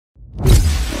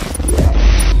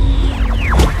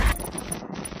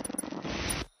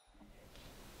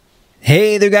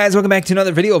Hey there guys, welcome back to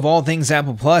another video of all things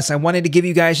Apple Plus. I wanted to give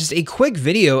you guys just a quick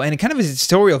video and kind of a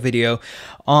tutorial video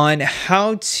on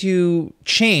how to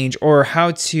change or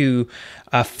how to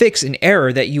fix an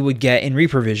error that you would get in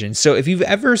ReProvision. So if you've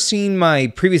ever seen my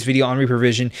previous video on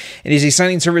ReProvision, it is a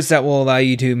signing service that will allow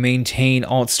you to maintain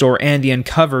Unc0ver and the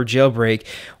Unc0ver jailbreak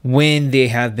when they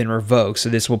have been revoked. So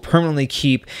this will permanently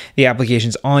keep the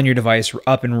applications on your device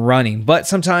up and running. But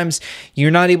sometimes you're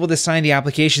not able to sign the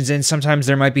applications and sometimes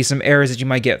there might be some errors that you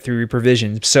might get through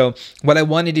ReProvision. So what I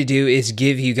wanted to do is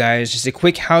give you guys just a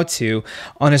quick how-to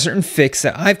on a certain fix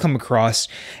that I've come across,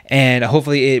 and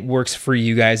hopefully it works for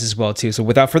you guys as well too. So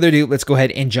without further ado, let's go ahead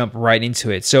and jump right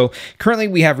into it. So currently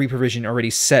we have ReProvision already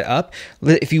set up.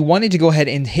 If you wanted to go ahead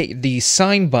and hit the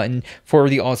sign button for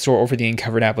the Unc0ver over the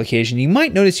Unc0ver application, you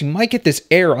might notice you might get this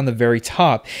error on the very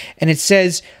top, and it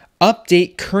says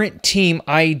update current team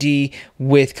ID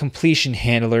with completion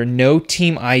handler. No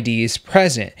team ID is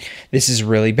present. This is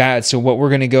really bad. So what we're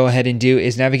going to go ahead and do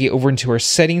is navigate over into our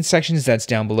settings sections. That's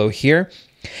down below here.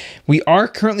 We are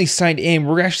currently signed in.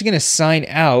 We're actually going to sign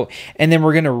out and then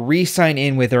we're going to re-sign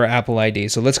in with our Apple ID.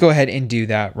 So let's go ahead and do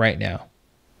that right now.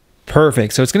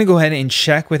 Perfect. So it's going to go ahead and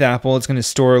check with Apple. It's going to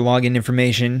store login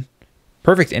information.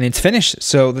 Perfect. And it's finished.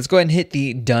 So let's go ahead and hit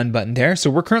the done button there.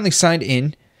 So we're currently signed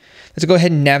in. Let's go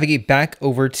ahead and navigate back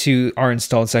over to our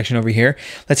installed section over here.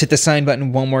 Let's hit the sign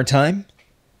button one more time.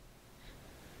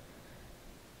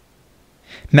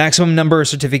 Maximum number of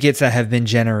certificates that have been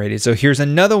generated. So here's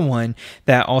another one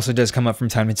that also does come up from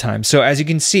time to time. So as you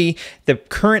can see, the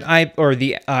current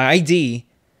ID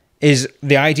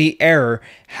error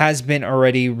has been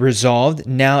already resolved.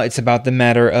 Now it's about the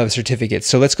matter of certificates.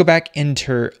 So let's go back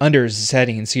under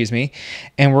settings,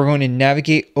 and we're going to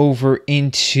navigate over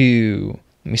into,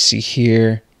 let me see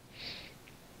here.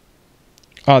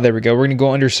 Oh, there we go. We're going to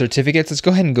go under certificates. Let's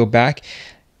go ahead and go back,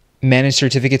 manage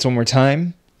certificates one more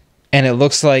time. And it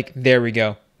looks like, there we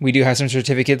go. We do have some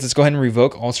certificates. Let's go ahead and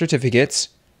revoke all certificates.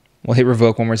 We'll hit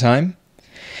revoke one more time.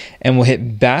 And we'll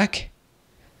hit back.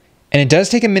 And it does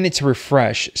take a minute to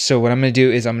refresh. So what I'm going to do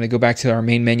is I'm going to go back to our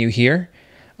main menu here,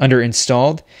 under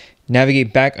installed,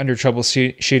 navigate back under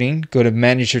troubleshooting, go to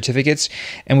manage certificates,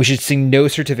 and we should see no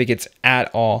certificates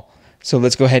at all. So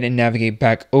let's go ahead and navigate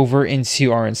back over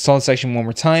into our installed section one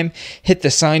more time, hit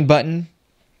the sign button,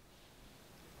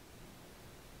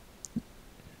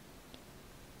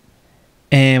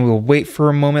 and we'll wait for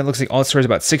a moment. It looks like Unc0ver is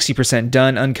about 60%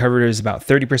 done. Unc0ver is about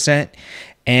 30%.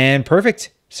 And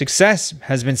perfect. Success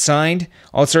has been signed.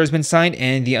 Unc0ver has been signed,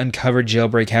 and the Unc0ver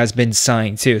jailbreak has been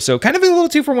signed too. So kind of a little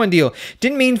 2-for-1 deal.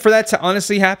 Didn't mean for that to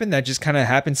honestly happen. That just kind of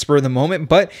happened spur of the moment,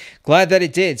 but glad that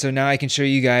it did. So now I can show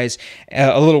you guys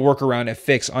a little workaround, a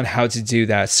fix on how to do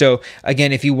that. So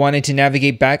again, if you wanted to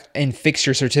navigate back and fix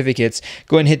your certificates,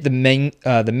 go ahead and hit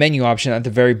the menu option at the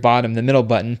very bottom, the middle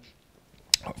button,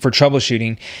 for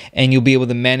troubleshooting, and you'll be able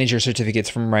to manage your certificates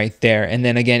from right there. And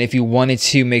then again, if you wanted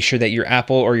to make sure that your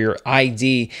Apple or your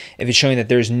ID, if it's showing that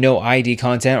there's no ID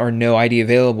content or no ID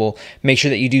available, make sure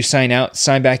that you do sign out,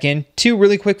 sign back in. 2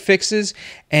 really quick fixes,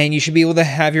 and you should be able to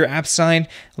have your app signed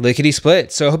lickety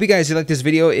split. So I hope you guys did like this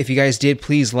video. If you guys did,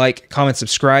 please like, comment,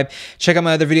 subscribe. Check out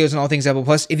my other videos on all things Apple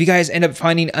Plus. If you guys end up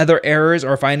finding other errors,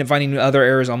 or if I end up finding other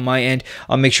errors on my end,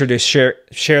 I'll make sure to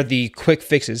share the quick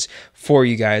fixes for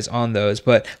you guys on those.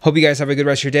 But hope you guys have a good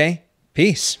rest of your day.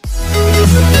 Peace.